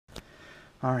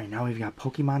Alright, now we've got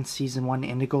Pokemon Season 1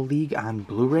 Indigo League on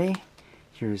Blu-ray.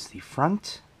 Here's the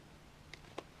front.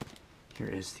 Here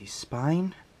is the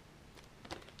spine.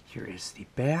 Here is the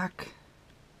back.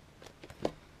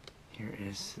 Here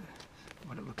is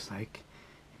what it looks like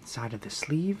inside of the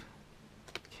sleeve.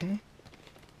 Okay.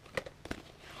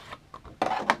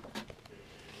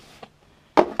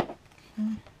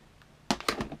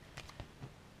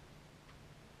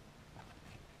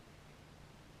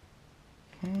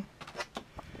 Okay.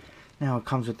 Now it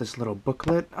comes with this little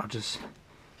booklet.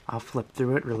 I'll flip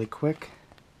through it really quick.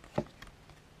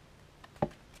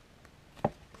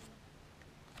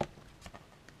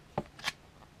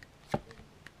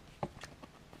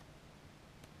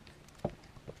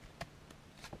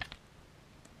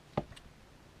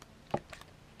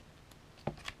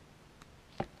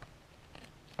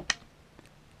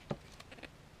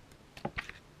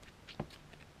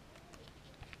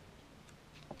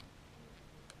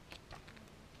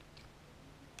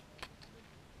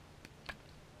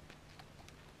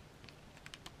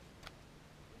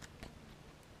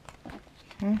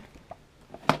 Okay.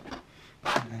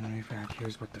 And then we've got,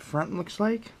 here's what the front looks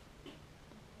like.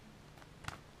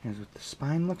 Here's what the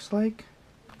spine looks like.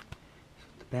 Here's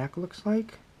what the back looks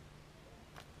like.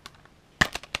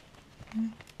 Okay.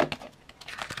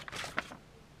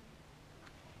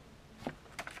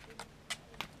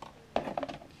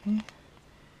 Okay.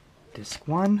 Disc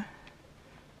 1,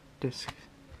 disc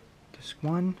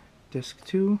 1, disc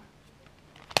 2,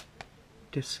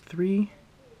 disc 3,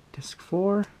 disc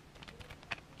 4,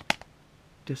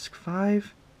 disc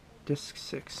 5, disc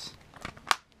 6.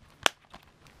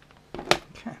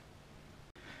 Okay.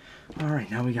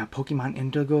 Alright, now we got Pokemon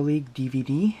Indigo League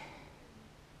DVD.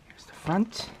 Here's the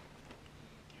front.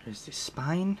 Here's the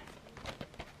spine.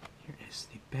 Here is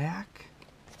the back.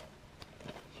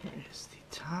 Here is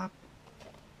the top.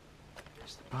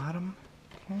 Here's the bottom.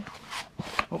 Okay.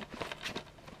 Oh.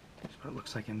 Here's what it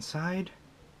looks like inside.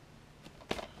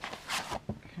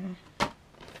 Okay.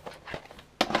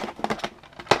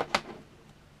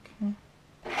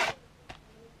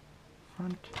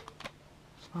 Front,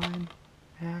 spine,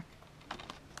 back,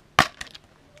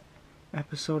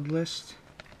 episode list,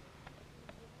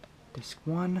 disc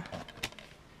 1,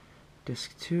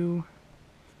 disc 2,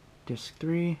 disc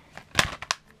 3,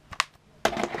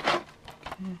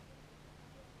 okay.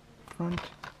 Front,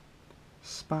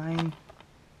 spine,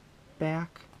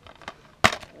 back,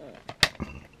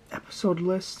 episode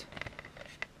list,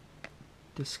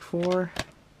 disc 4,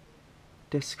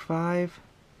 disc 5,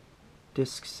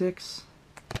 disc 6,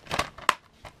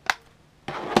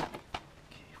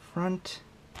 front,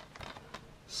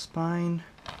 spine,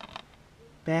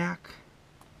 back,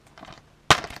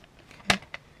 okay.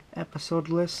 Episode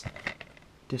list,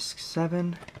 disc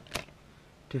 7,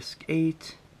 disc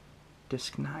 8,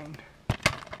 disc 9.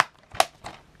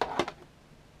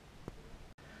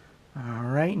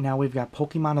 Alright, now we've got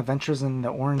Pokemon Adventures in the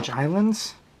Orange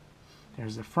Islands.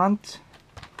 There's the front,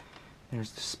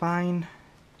 there's the spine,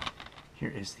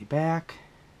 here is the back.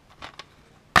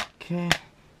 Okay.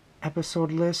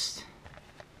 Episode list,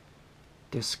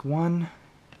 disc 1,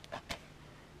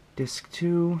 disc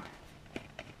 2,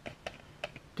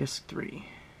 disc 3.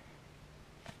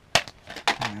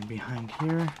 And then behind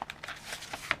here,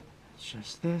 it's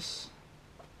just this.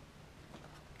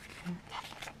 Okay.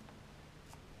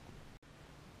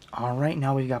 Alright,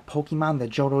 now we've got Pokemon The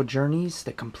Johto Journeys,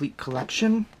 the complete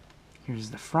collection.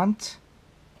 Here's the front.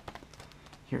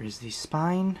 Here is the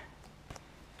spine.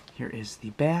 Here is the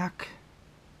back.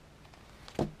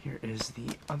 Here is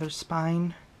the other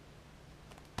spine.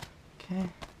 Okay.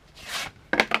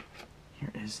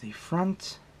 Here is the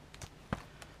front.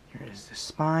 Here is the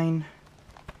spine.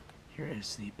 Here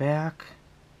is the back.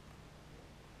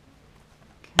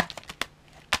 Okay.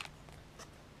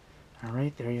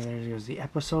 Alright, there's the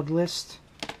episode list.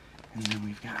 And then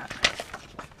we've got...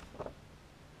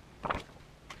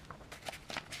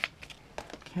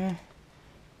 Okay.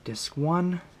 Disc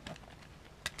 1.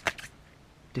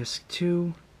 Disc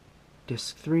 2,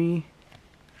 Disc 3,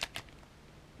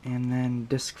 and then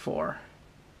Disc 4.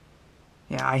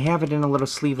 Yeah, I have it in a little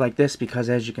sleeve like this because,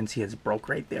 as you can see, it's broke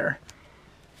right there.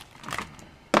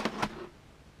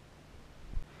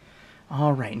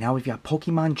 Alright, now we've got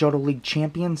Pokemon Johto League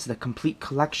Champions, the complete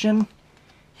collection.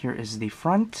 Here is the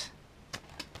front.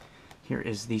 Here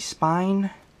is the spine.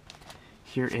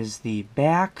 Here is the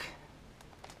back.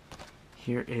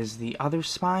 Here is the other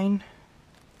spine.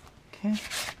 Okay.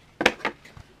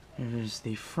 Here is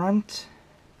the front.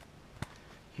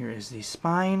 Here is the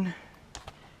spine.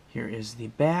 Here is the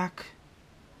back.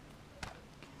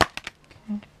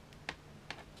 Okay.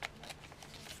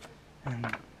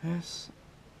 And this.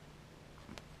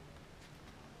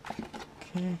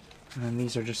 Okay, and then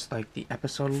these are just like the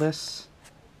episode lists.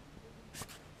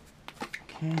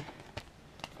 Okay,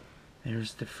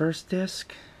 there's the first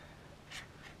disc.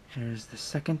 There's the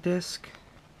second disc.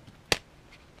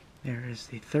 There is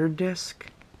the third disc.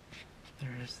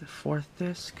 There is the fourth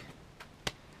disc.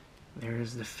 There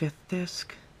is the fifth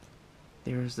disc.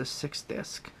 There is the sixth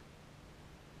disc.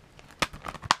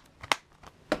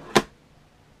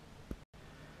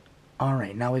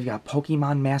 Alright, now we've got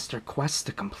Pokemon Master Quest,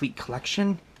 the complete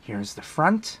collection. Here's the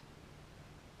front.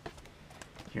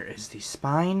 Here is the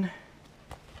spine.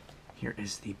 Here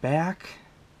is the back.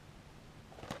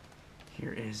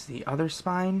 Here is the other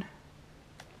spine.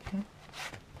 Okay.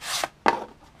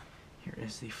 Here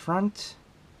is the front.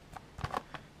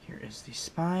 Here is the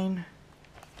spine.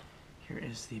 Here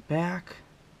is the back.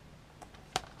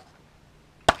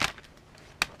 Okay.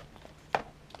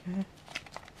 We've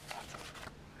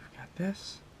got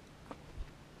this.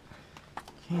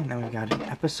 Okay, and then we've got an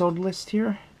episode list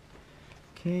here.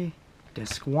 Okay,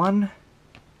 disc 1.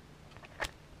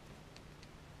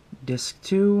 Disc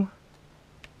 2.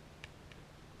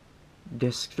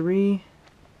 Disc 3.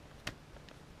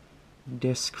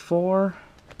 Disc 4.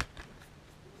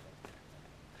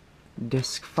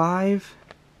 Disc 5.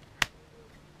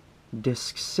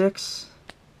 Disc 6.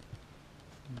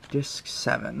 Disc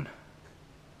 7.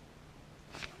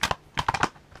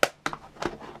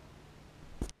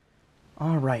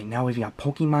 Alright, now we've got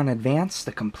Pokemon Advance,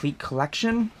 the complete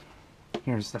collection.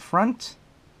 Here's the front.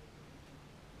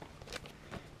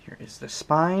 Here is the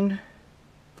spine.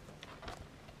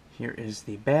 Here is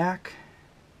the back.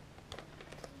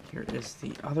 Here is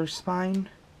the other spine.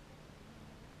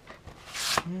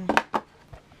 Okay.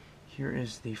 Here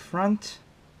is the front.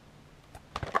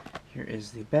 Here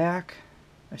is the back,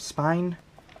 a spine,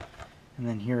 and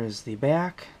then here is the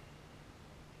back.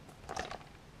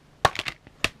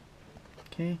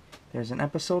 Okay, there's an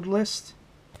episode list.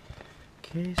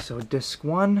 Okay, so disc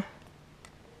 1,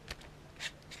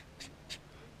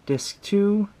 disc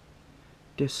 2,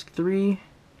 disc 3,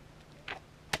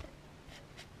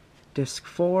 disc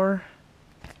 4,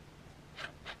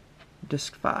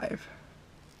 disc 5.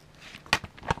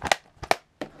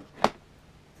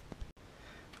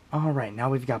 Alright, now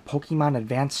we've got Pokemon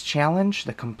Advance Challenge,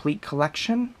 the complete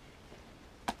collection.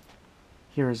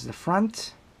 Here is the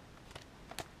front.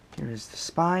 Here is the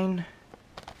spine.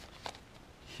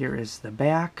 Here is the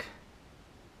back.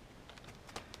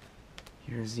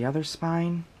 Here is the other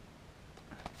spine.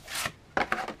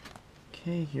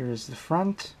 Okay, here is the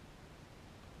front.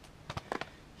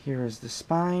 Here is the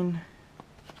spine.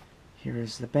 Here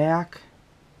is the back.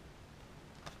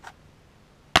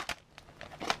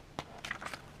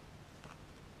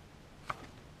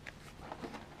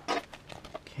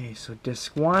 Okay, so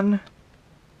disc 1,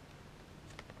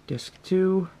 disc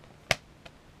 2,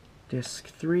 disc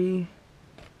 3,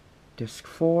 disc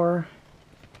 4,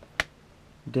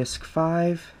 disc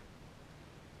 5,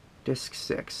 disc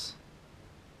 6.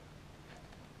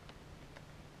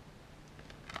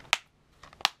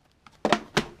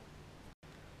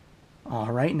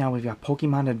 Alright, now we've got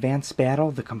Pokemon Advance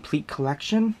Battle, the complete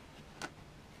collection.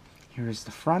 Here is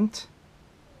the front.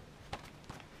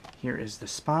 Here is the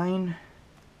spine.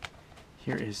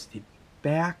 Here is the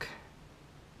back.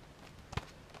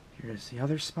 Here is the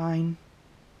other spine.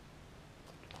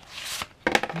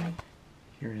 Okay.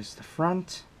 Here is the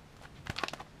front.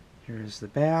 Here is the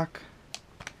back.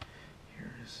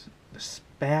 Here is the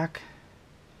back.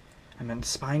 I meant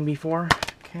spine before.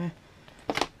 Okay.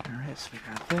 Alright, so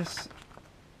we got this.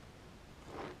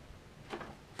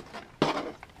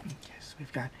 Okay, so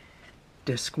we've got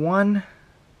disc 1,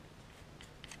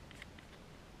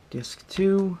 disc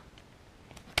 2,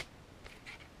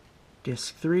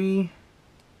 disc 3,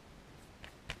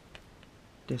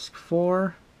 disc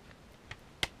 4,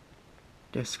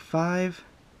 disc 5,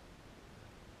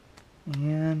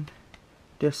 and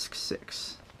disc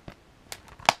 6.